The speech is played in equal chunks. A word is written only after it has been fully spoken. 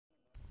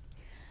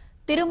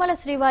తిరుమల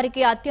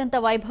శ్రీవారికి అత్యంత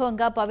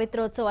వైభవంగా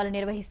పవిత్రోత్సవాలు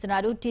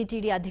నిర్వహిస్తున్నారు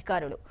టీటీడీ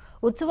అధికారులు.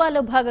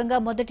 ఉత్సవాల్లో భాగంగా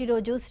మొదటి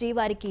రోజు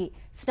శ్రీవారికి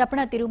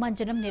శ్రవణ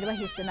తిరుమంజనం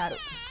నిర్వహిస్తున్నారు.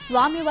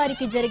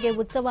 స్వామివారికి జరిగే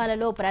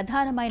ఉత్సవాలలో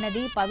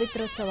ప్రధానమైనది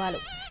పవిత్రోత్సవాలు.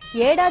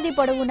 ఏడాది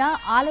పొడవునా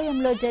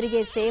ఆలయంలో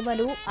జరిగే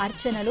సేవలు,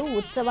 అర్చనలు,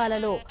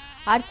 ఉత్సవాలలో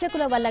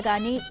అర్చకుల వల్ల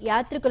గాని,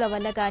 యాత్రికుల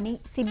వల్ల గాని,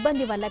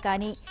 సిబ్బంది వల్ల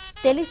గాని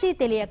తెలిసి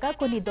తెలియక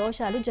కొన్ని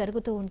దోషాలు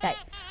జరుగుతూ ఉంటాయి.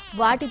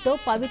 వాటితో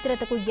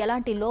పవిత్రతకు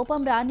ఎలాంటి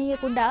లోపం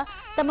రానియకుండా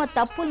తమ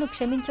తప్పులను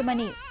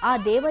క్షమించమని ఆ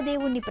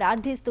దేవదేవుణ్ణి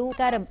ప్రార్థిస్తూ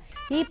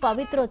ఈ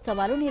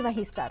పవిత్రోత్సవాలు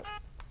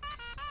నిర్వహిస్తారు.